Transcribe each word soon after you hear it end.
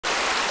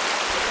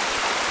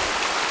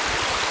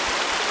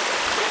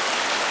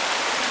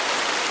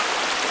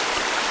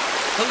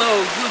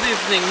Hello, good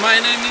evening. My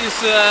name is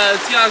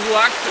TIAGO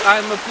HACKE.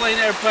 I'm a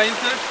plein-air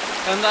painter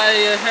and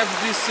I have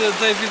this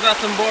David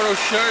Attenborough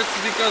shirt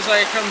because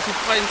I come to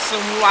paint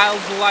some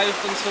wildlife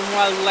and some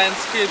wild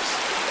landscapes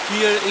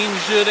here in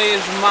Gerês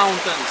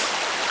mountains.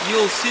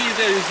 You'll see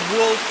there is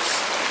wolves,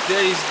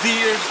 there is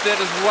deer, there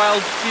is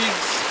wild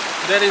pigs,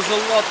 there is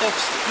a lot of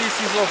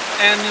species of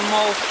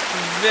animal,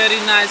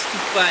 very nice to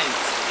paint.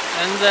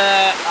 And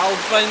I'll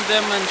paint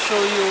them and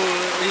show you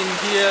in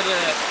here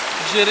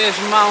Gerês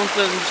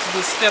mountains,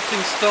 the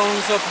stepping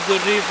stones of the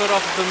river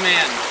of the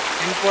man,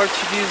 in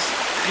Portuguese,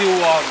 Rio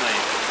Homem.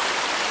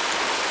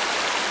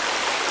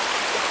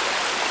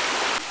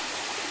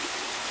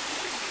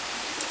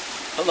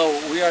 Hello,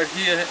 we are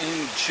here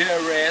in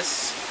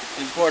Gerês,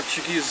 in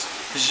Portuguese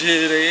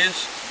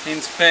Gerês,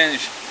 in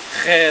Spanish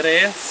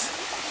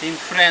Gerês, in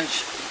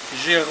French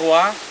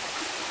Gerês,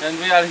 and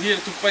we are here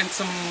to paint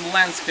some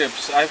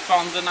landscapes. I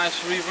found a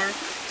nice river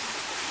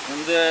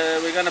and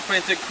we're gonna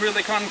paint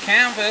acrylic on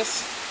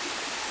canvas,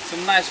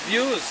 some nice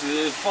views.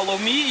 Follow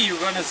me, you're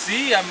gonna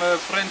see. I'm a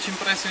French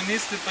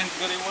impressionist, paint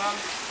very well.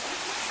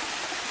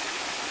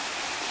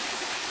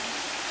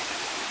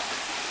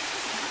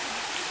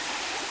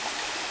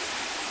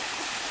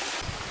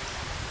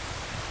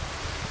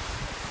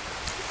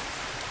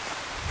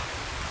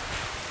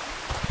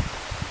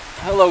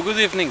 Hello, good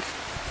evening.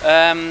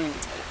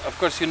 Of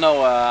course you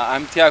know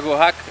I'm TIAGO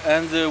HACKE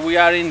and we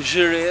are in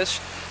Gerês.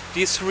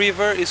 This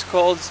river is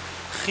called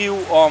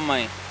Rio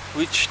Homem,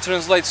 which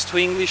translates to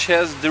English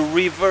as the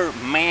river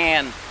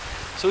man.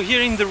 So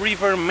here in the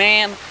river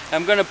man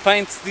I'm gonna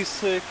paint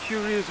this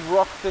curious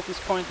rock that is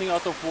pointing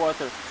out of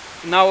water.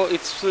 Now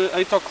it's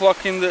 8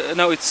 o'clock in the...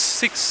 no, it's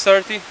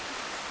 6:30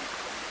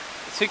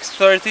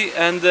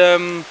 and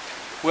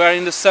we are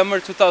in the summer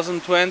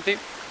 2020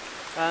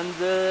 and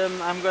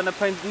I'm gonna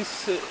paint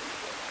this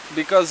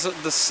because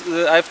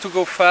I have to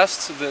go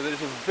fast. There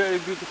is a very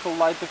beautiful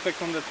light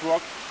effect on that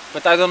rock,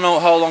 but I don't know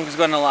how long it's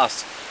gonna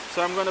last.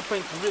 So I'm gonna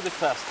paint really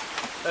fast.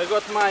 I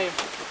got my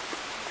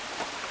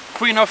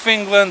Queen of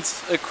England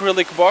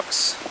acrylic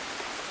box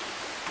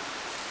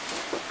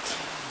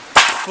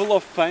full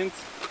of paint,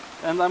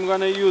 and I'm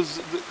gonna use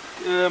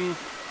the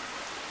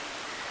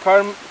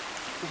how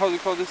do you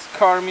call this?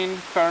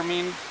 Carmine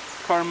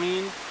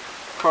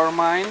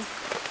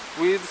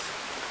with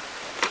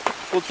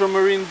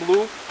ultramarine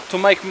blue to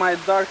make my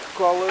dark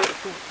color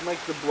to make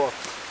the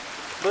blocks.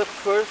 But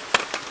first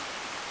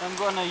I'm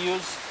gonna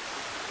use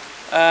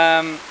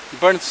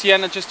burnt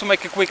sienna just to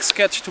make a quick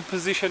sketch to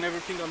position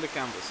everything on the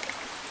canvas.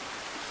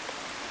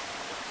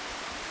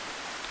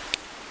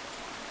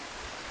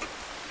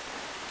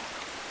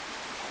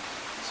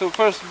 So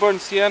first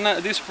burnt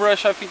sienna. This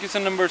brush I think is a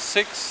number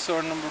 6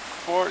 or number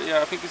 4.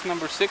 Yeah, I think it's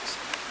number 6.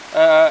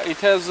 It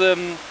has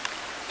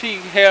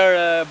pig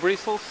hair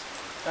bristles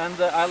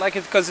and I like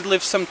it because it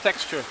leaves some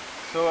texture.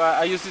 So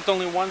I used it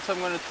only once. I'm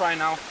going to try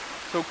now.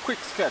 So quick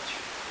sketch.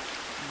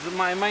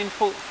 My main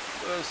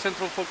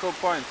central focal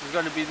point is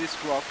going to be this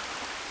rock.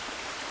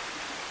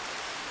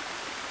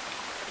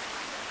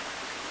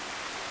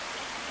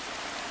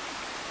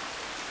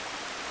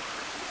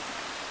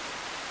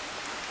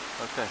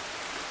 Okay.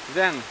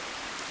 Then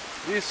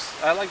this,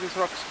 I like this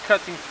rock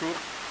cutting through.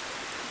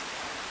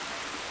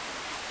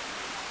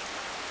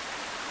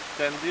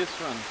 Then this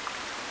one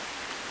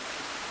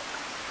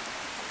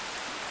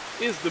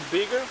is the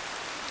bigger.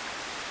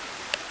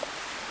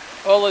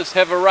 Always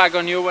have a rag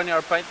on you when you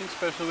are painting,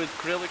 especially with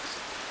acrylics.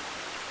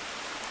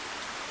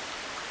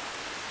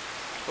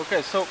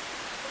 Okay, so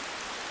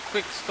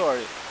quick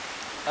story.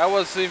 I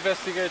was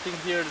investigating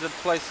here the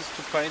places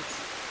to paint,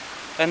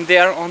 and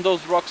there on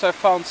those rocks I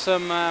found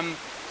some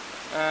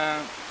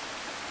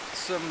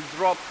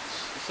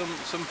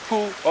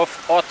poo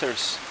of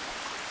otters.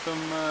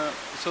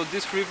 So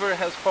this river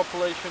has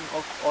population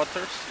of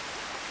otters,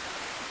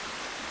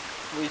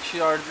 which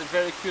are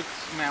very cute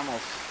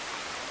mammals.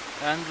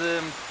 And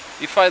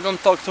if I don't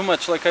talk too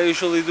much like I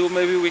usually do,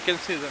 maybe we can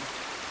see them.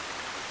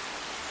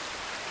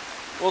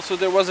 Also,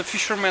 there was a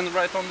fisherman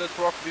right on that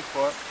rock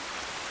before,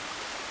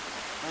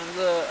 and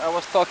I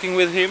was talking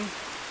with him,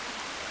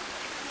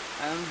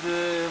 and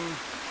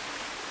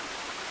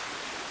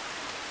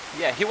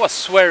yeah, he was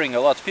swearing a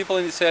lot. People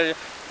in this area,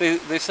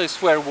 they say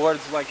swear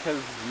words like as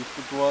if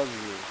it was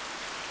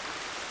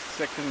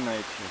second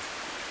nature.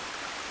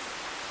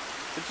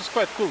 Which is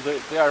quite cool.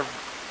 They are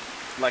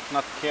like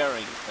not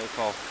caring at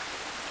all.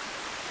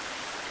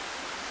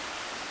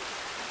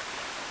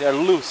 They are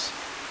loose.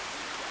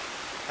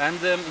 And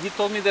he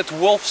told me that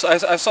wolves,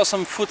 I saw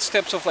some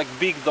footsteps of like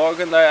big dog,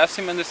 and I asked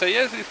him and they say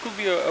yes, it could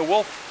be a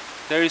wolf.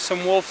 There is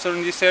some wolves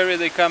in this area,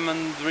 they come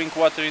and drink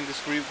water in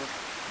this river.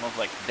 I was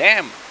like,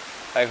 damn,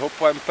 I hope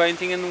I'm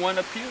painting and one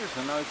appears,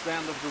 and now it's the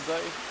end of the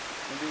day,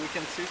 maybe we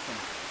can see some.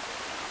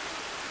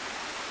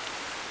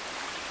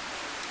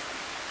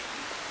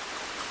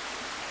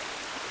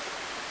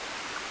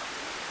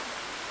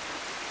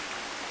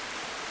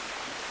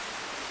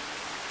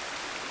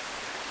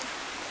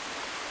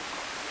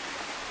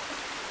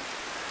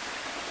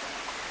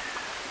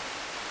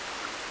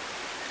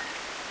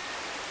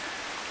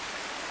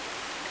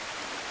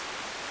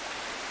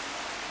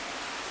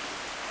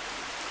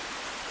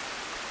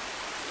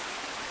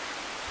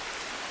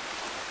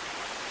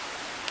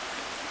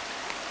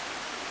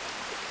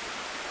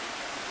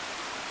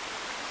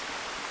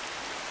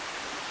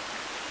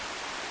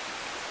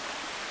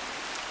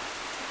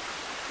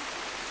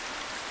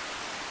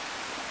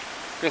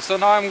 Okay, so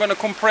now I'm gonna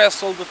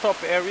compress all the top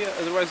area,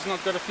 otherwise it's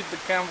not gonna fit the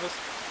canvas,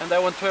 and I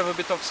want to have a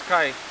bit of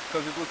sky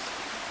because it looks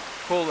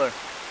cooler.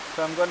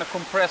 So I'm gonna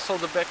compress all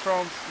the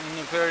backgrounds in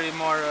a very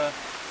more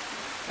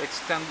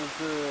extended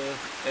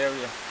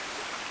area,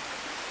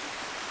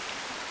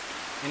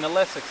 in a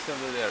less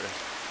extended area.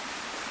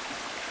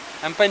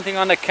 I'm painting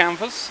on a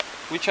canvas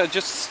which I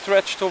just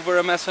stretched over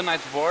a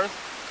masonite board,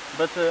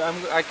 but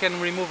I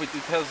can remove it.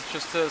 It has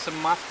just some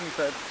masking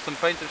tape, some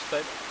painter's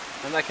tape,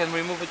 and I can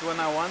remove it when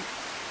I want.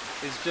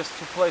 It's just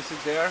to place it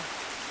there,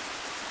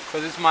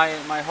 because it's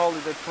my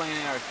holiday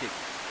Plein-air kit.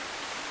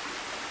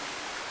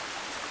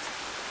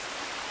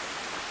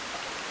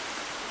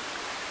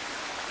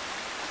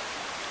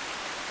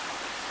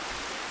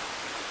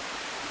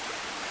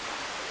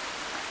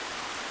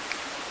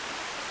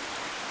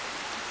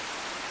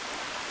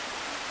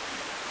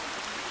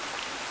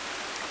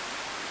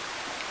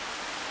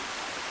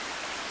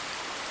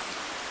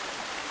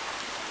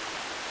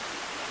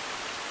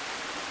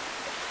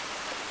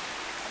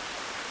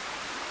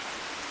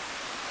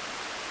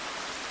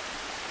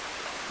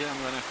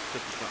 I'm gonna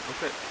put it down.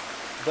 Okay,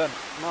 done.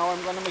 Now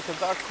I'm gonna make a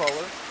dark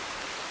color.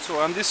 So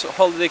on this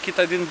holiday kit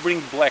I didn't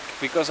bring black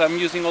because I'm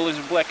using always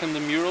black in the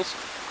murals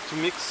to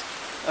mix,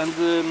 and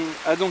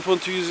I don't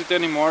want to use it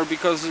anymore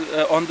because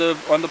on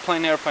the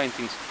plein-air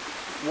paintings.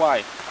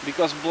 Why?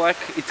 Because black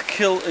it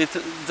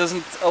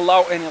doesn't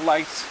allow any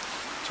light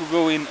to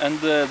go in, and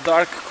the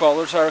dark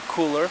colors are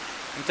cooler.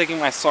 I'm taking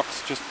my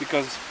socks just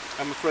because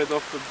I'm afraid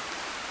of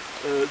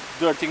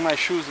dirtying my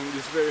shoes in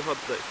this very hot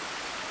day.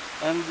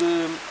 And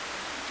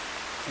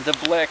the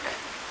black,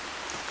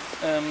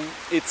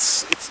 it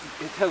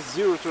has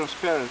zero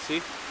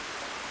transparency,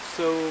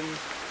 so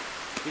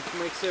it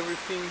makes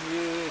everything,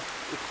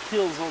 it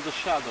kills all the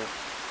shadow.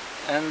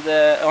 And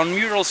on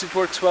murals it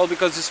works well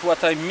because it's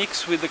what I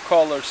mix with the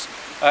colors.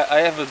 I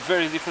have a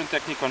very different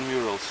technique on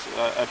murals.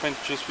 I paint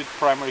just with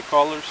primary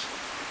colors,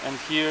 and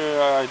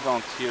here I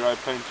don't. Here I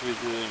paint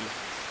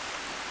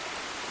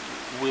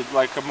with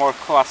like a more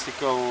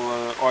classical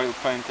oil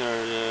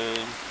painter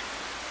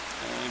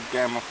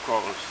gamut of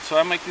colors. So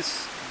I make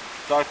this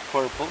dark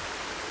purple.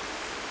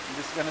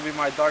 This is going to be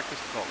my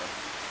darkest color.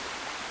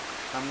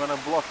 I'm going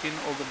to block in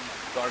all the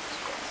dark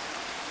spots.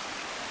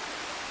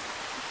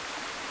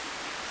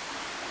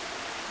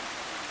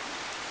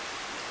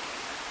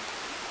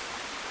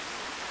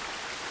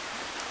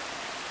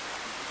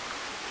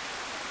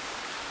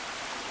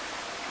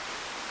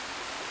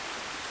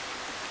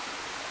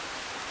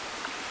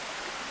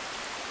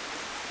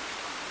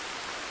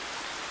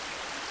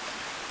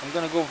 I'm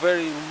going to go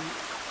very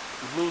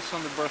loose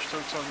on the brush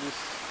strokes on this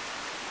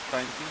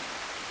painting,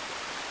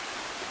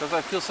 because I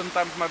feel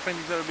sometimes my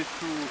paintings are a bit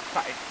too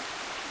tight.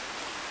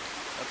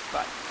 That's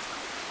tight.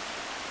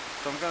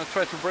 So I'm going to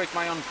try to break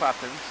my own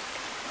patterns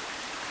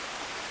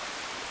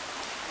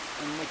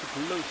and make it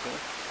looser.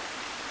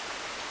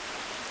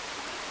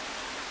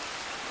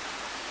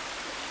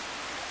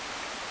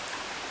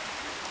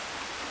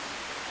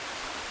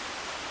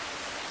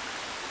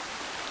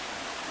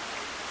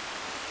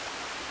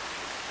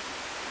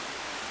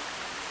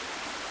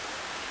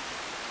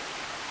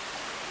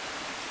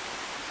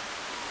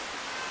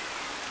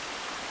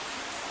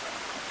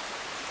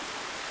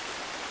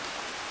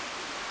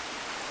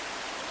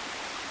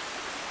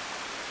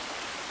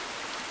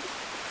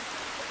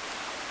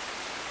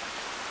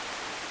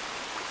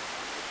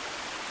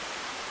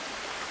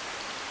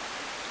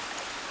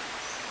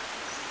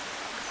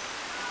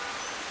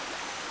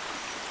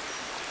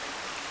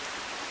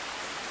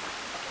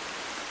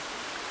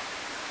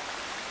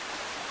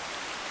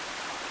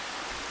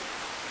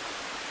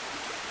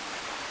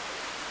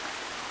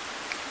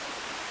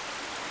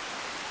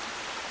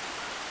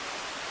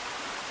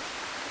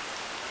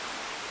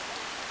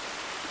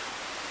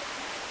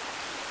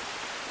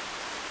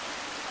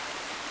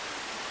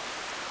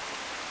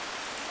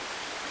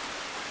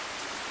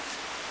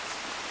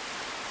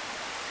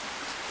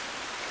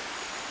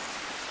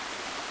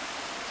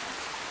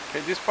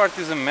 Okay, this part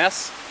is a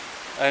mess.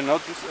 I realize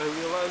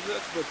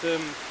that, but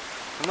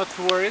I'm not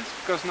too worried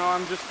because now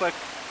I'm just like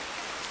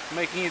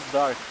making it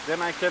dark.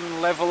 Then I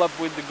can level up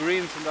with the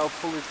greens and I'll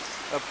pull it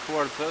up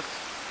towards us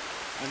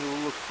and it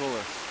will look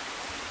cooler.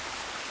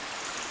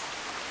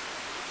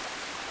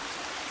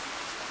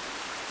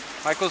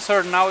 My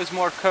concern now is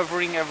more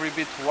covering every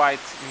bit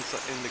white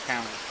in the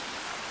canvas.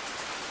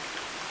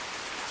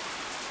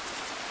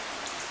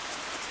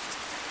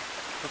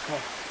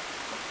 Okay.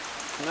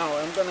 Now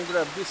I'm gonna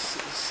grab this.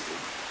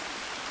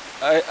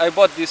 I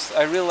bought this.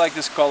 I really like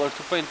this color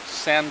to paint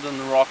sand and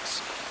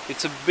rocks.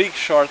 It's a big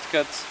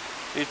shortcut.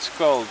 It's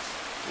called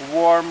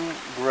warm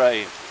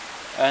gray,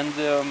 and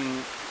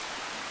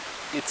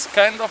it's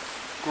kind of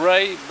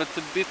gray but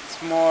a bit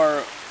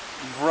more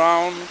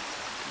brown,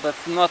 but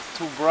not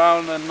too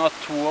brown and not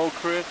too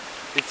ochre.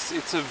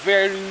 It's a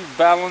very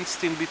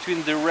balanced in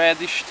between the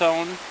reddish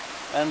tone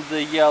and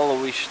the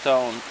yellowish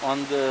tone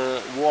on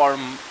the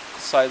warm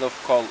side of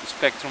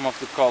spectrum of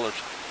the colors.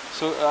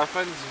 So I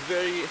find it's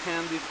very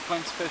handy to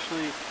paint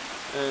especially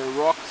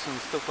rocks and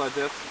stuff like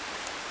that.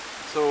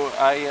 So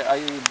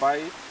I buy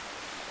it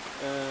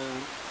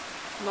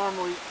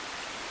Normally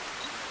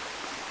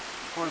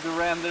for the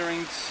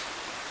renderings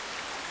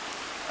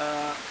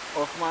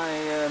of my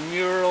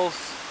murals,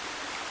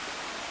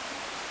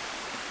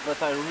 but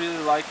I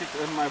really like it,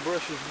 and my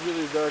brush is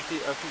really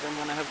dirty. I think I'm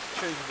gonna have to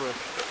change brush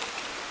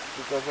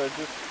because I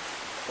just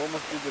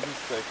almost did a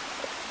mistake.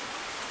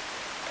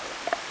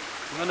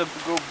 I'm gonna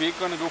go big,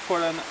 gonna go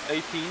for an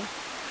 18,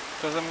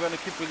 because I'm gonna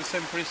keep with the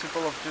same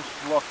principle of just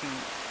blocking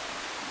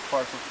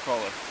parts of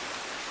color.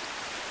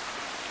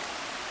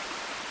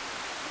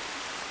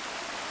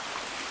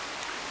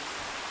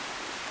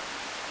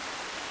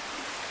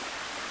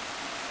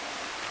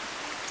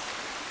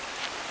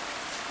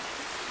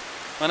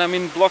 When I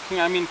mean blocking,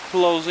 I mean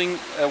closing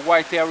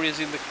white areas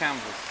in the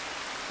canvas.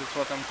 That's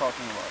what I'm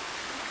talking about.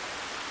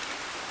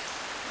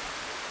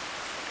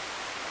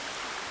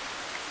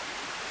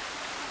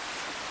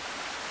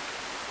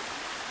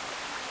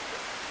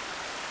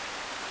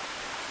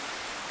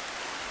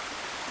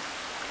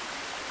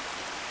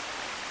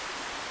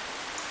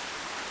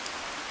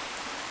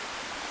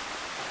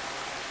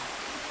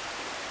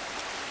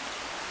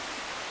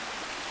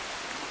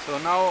 So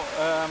now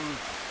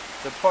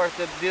the part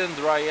that didn't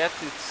dry yet,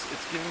 it's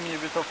giving me a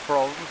bit of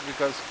problems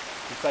because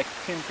it's like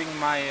tinting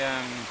my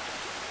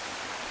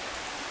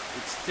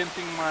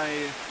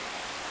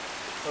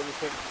how do you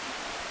say?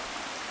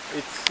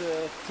 It's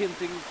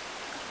tinting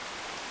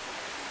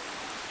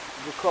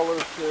the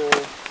colors,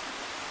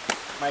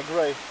 my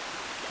gray,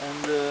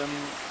 and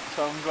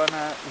so I'm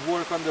gonna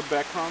work on the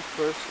background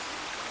first,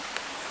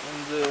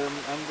 and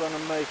I'm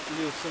gonna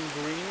use some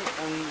green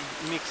and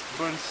mixed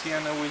burnt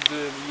sienna with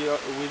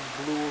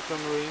blue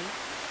ultramarine.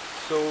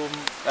 So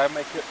I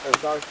make a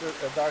dark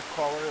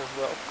color as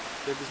well.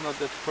 That is not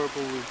that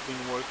purple we've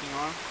been working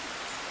on.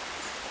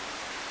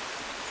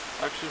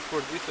 Actually,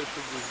 for this I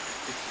should do.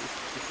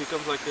 It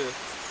becomes like a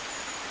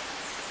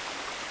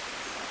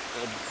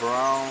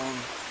brown.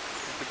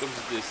 It becomes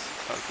this.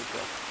 Hard to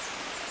tell.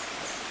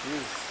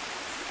 This.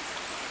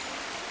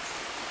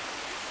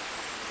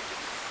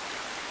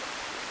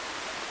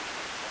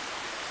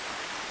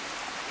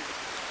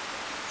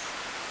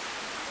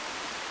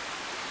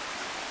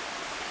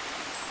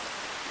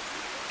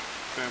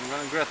 Okay, I'm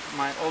gonna grab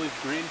my olive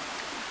green,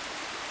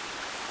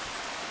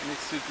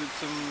 mix it with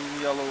some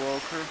yellow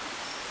ochre,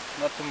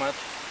 not too much,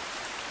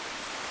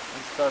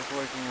 and start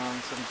working on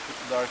some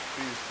dark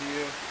trees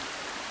here.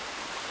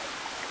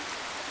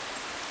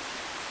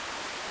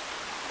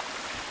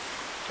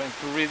 Trying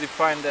to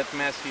redefine that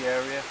messy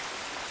area.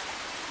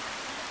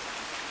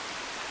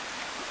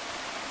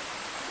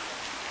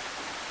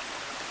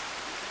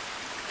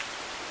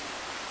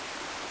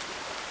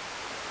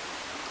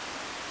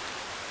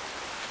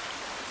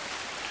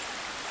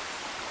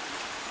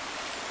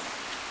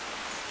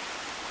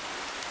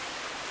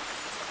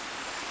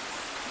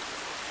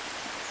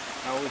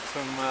 Now with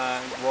some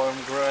warm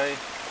grey,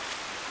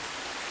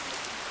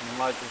 some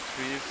lighter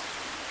trees,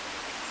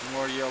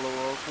 more yellow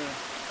ochre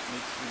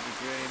mixed with the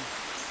green.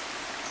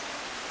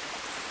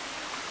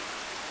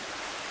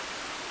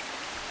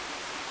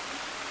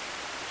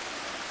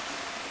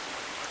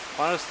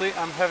 Honestly,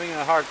 I'm having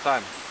a hard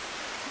time.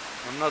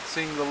 I'm not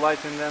seeing the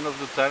light in the end of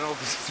the tunnel.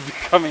 This is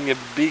becoming a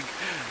big,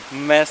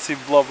 messy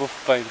blob of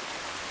paint.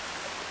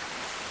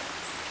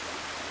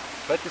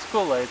 But it's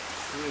cool.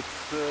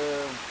 It's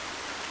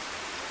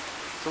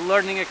a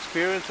learning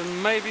experience,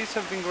 and maybe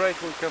something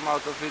great will come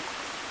out of it.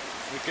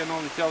 We can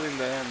only tell in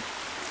the end.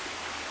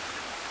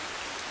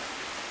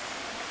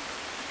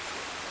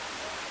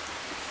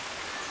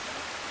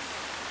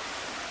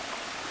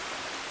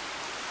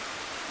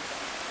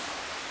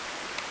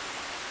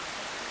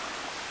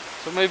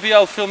 So maybe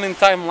I'll film in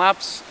time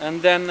lapse,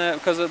 and then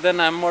because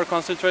then I'm more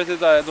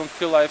concentrated, I don't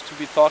feel I have to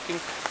be talking,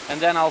 and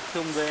then I'll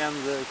film the end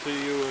to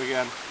you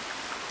again.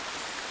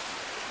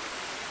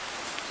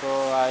 So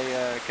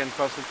I can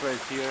concentrate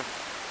here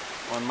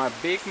on my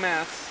big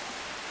mess.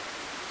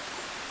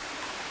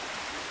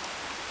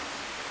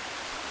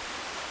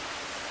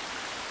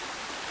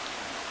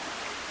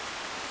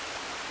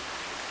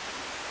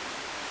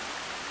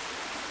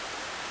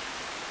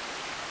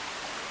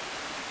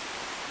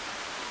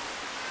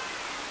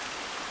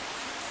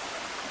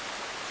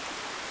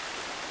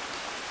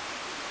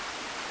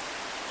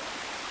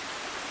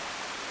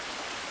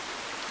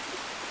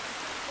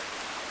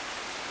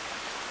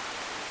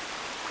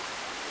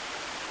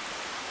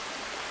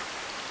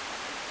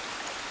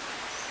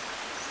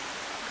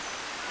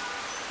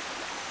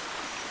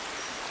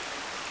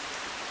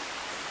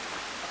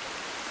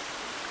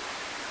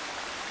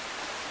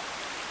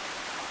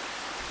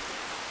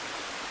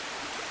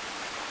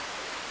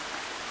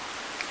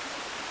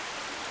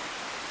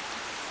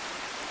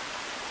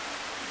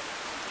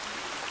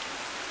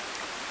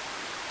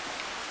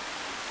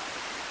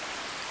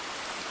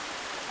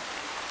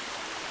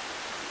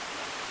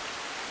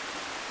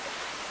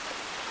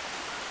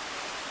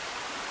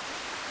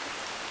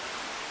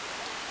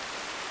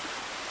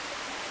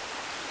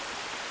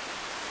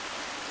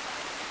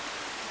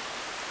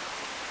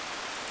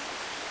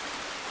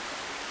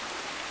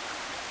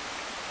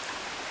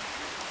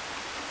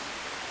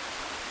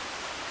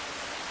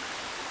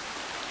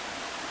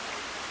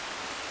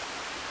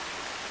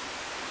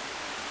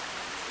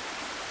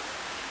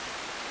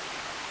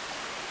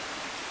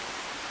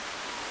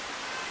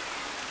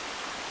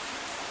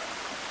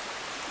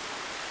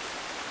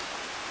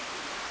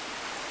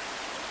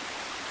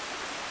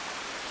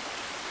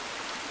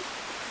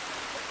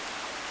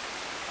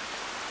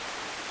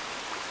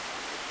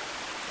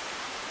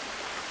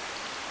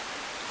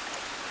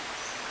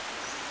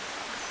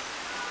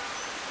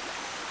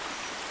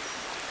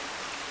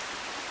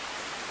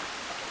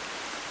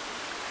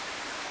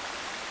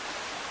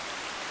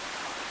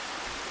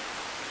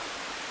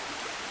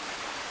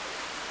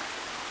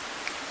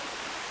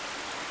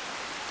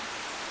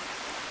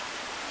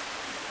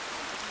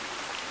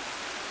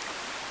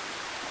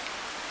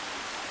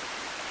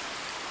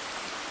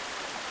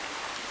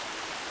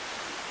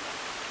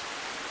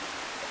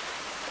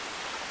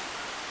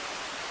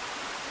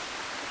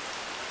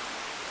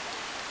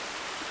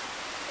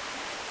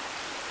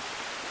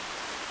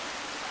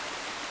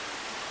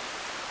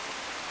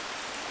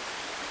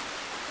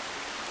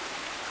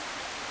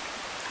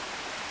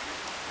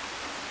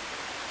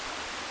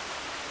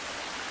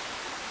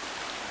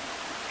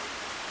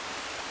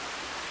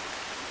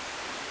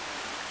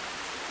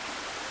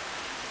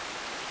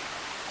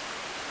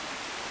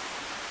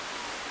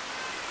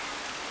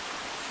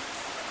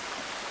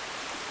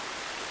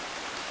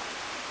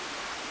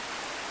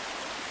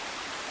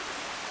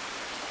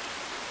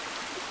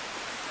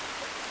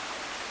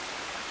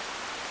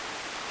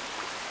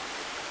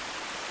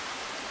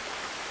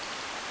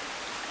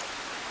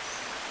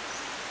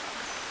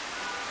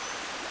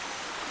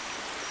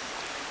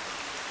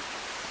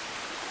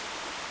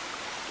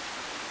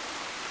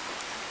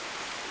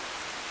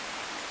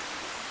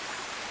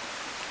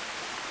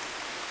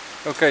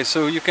 Okay,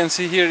 so you can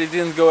see here it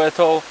didn't go at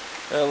all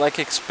like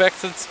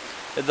expected.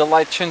 The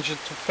light changed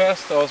too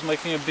fast. I was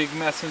making a big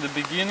mess in the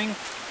beginning,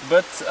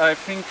 but I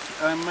think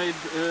I made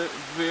a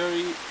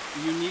very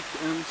unique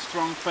and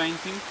strong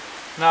painting.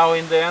 Now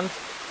in the end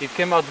it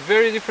came out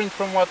very different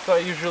from what I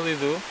usually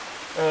do.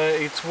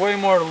 It's way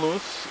more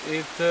loose.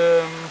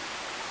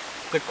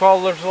 The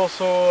colors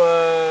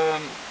also,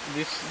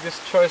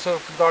 this choice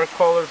of dark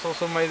colors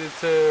also made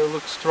it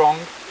look strong.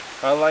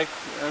 I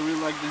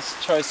really like this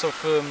choice of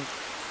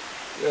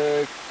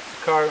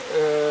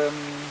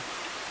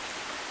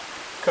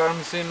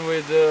carmine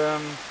with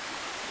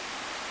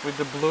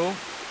the blue,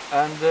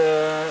 and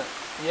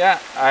yeah,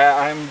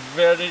 I'm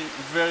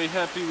very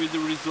happy with the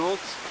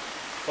results.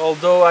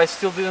 Although I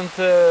still didn't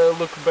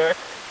look back,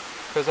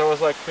 because I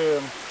was like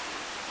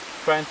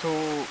trying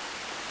to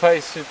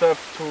pace it up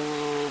to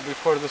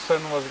before the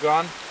sun was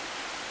gone.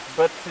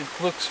 But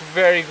it looks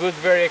very good,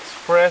 very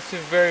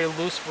expressive, very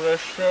loose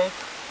brush stroke.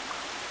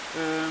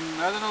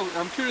 I don't know,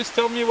 I'm curious,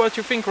 tell me what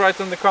you think, write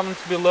in the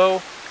comments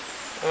below.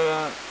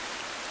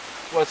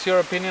 What's your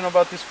opinion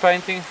about this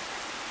painting?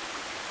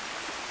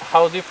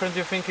 How different do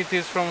you think it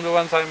is from the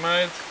ones I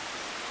made?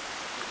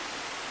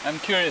 I'm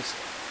curious.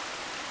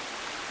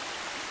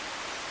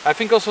 I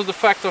think also the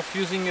fact of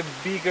using a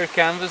bigger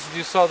canvas,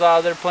 you saw the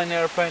other plein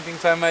air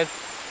paintings I made,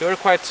 they were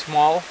quite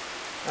small,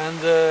 and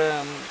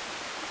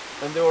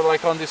they were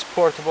like on this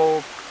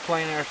portable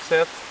plein air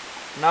set.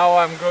 Now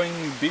I'm going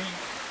big,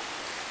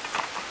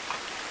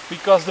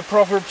 because the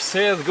proverb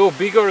said go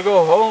big or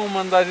go home,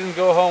 and I didn't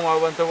go home, I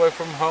went away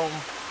from home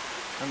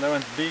and I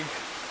went big.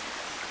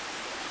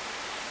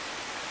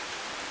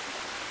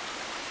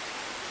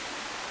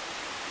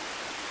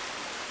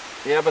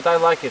 Yeah, but I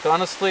like it.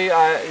 Honestly,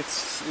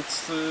 it's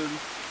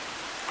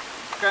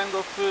kind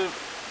of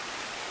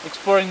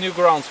exploring new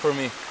grounds for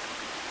me.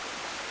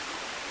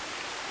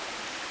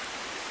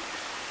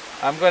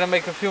 I'm gonna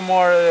make a few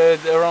more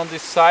around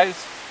this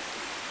size.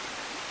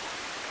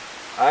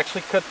 I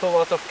actually cut a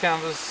lot of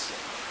canvas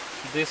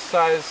this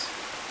size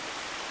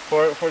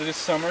for this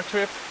summer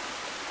trip.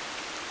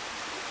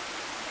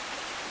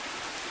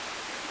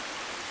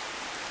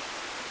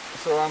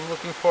 So I'm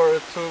looking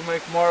forward to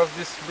make more of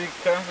this big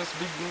canvas,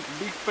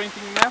 big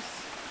painting mess,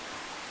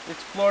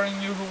 exploring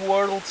new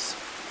worlds.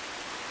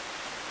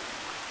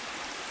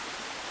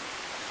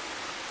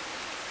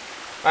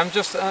 I'm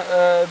just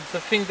the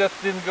thing that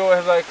didn't go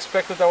as I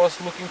expected. I was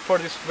looking for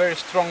these very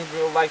strong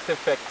light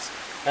effects,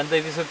 and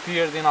they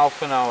disappeared in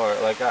half an hour.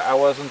 Like I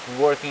wasn't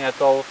working at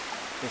all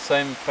the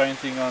same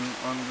painting on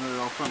the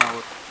half an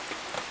hour.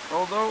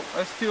 Although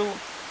I still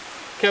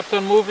kept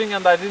on moving,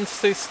 and I didn't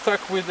stay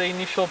stuck with the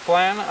initial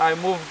plan. I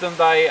moved, and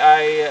I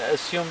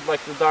assumed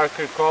like the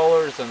darker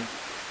colors and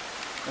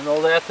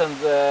all that, and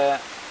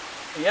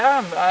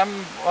yeah,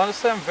 I'm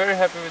honestly I'm very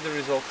happy with the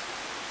result.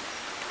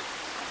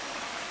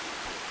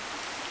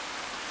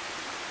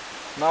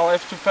 Now I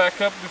have to pack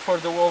up before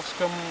the wolves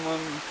come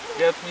and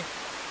get me,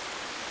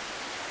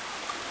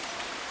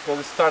 because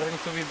it's starting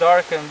to be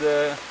dark, and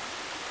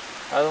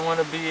I don't want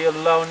to be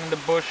alone in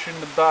the bush in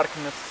the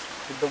darkness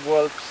with the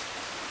wolves.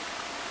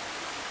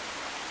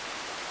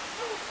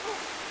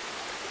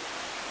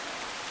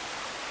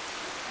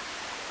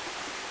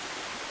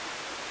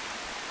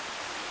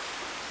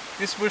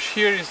 This bush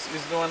here is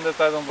the one that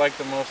I don't like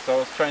the most. I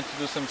was trying to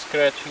do some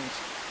scratchings.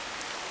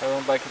 I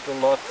don't like it a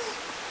lot.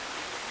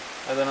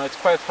 I don't know, it's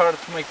quite hard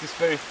to make these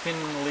very thin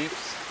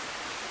leaves.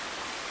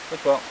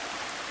 But well.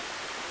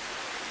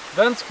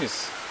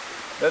 Danskis.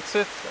 That's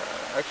it.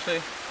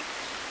 Actually,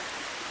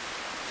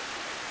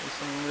 there's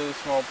some really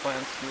small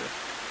plants here.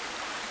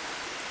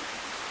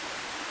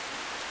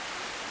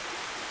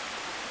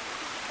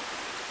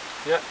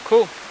 Yeah,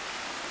 cool.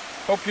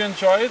 Hope you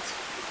enjoy it.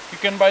 You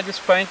can buy this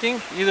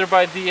painting either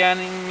by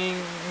DMing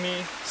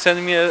me,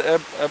 sending me a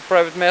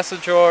private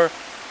message, or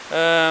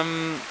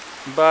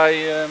by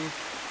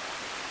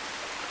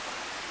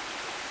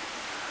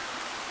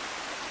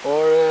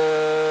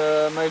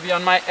maybe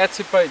on my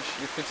Etsy page.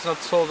 If it's not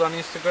sold on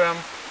Instagram,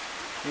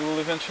 you will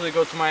eventually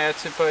go to my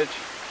Etsy page.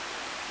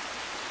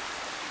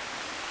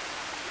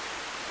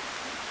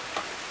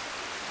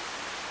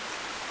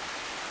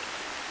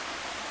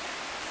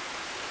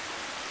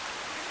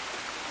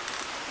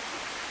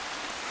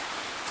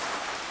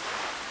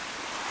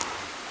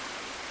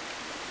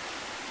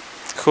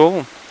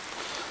 Cool.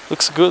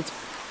 Looks good.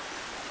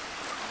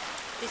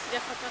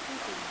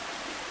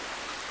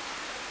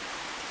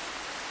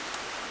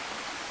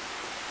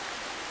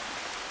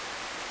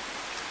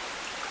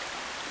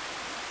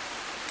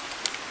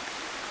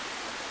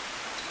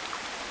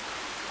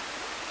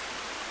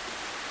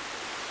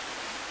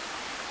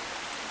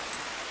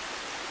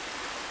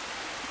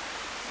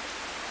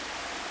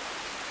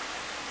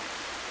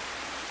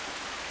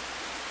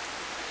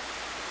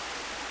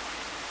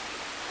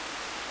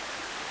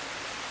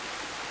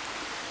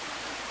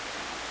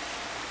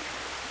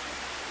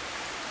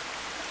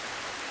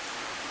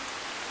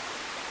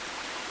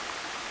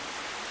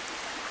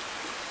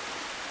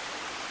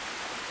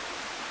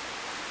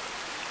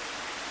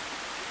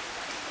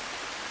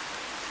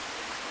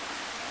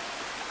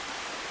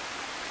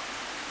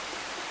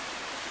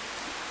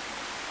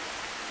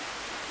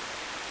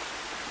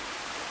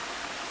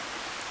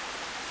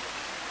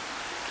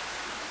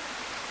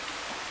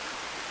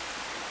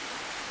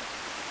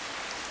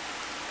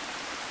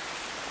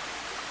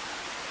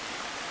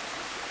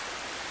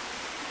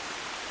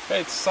 Okay,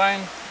 it's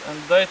signed and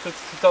dated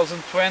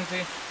 2020.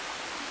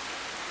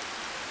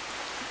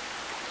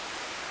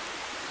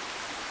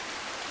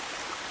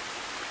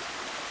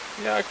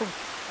 Yeah, I could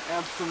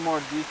add some more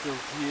details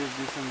here,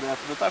 this and that,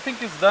 but I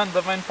think it's done.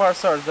 The main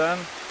parts are done.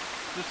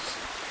 Just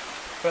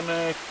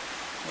gonna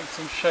make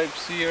some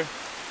shapes here,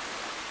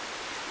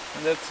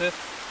 and that's it.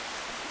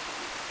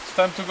 It's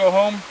time to go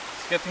home.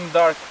 It's getting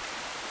dark.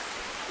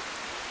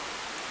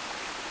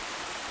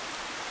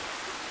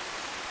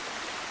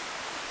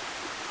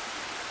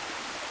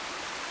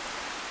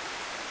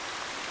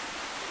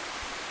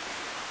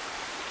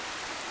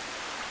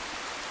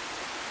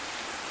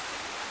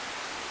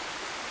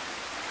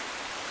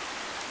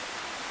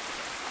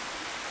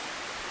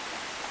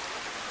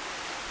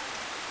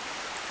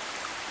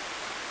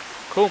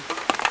 Cool.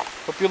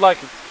 Hope you like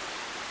it.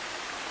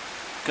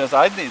 Because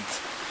I did.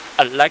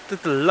 I liked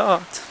it a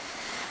lot.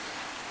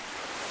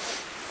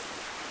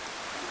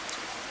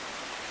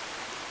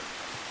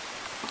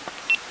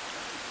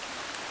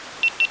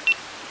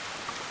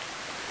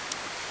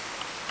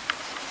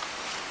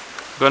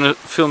 Gonna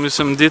film you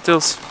some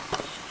details.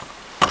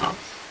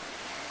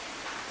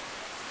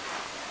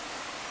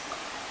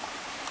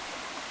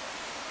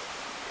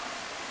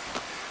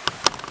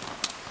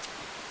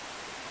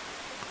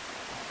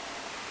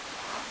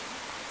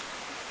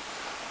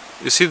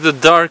 You see the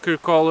darker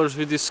colors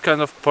with this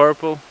kind of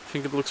purple? I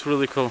think it looks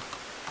really cool.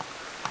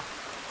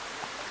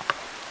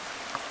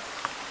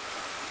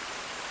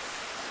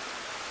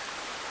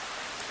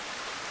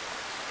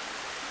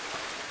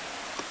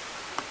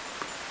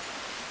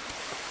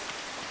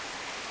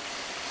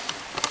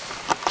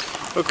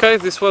 Okay,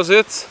 this was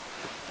it.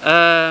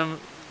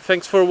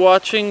 Thanks for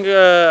watching.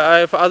 I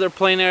have other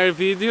plein air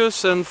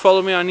videos, and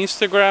follow me on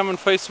Instagram and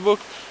Facebook.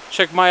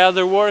 Check my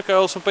other work. I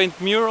also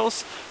paint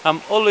murals. I'm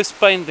always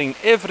painting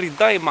every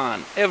day,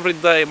 man. Every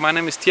day. My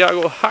name is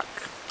TIAGO HACKE.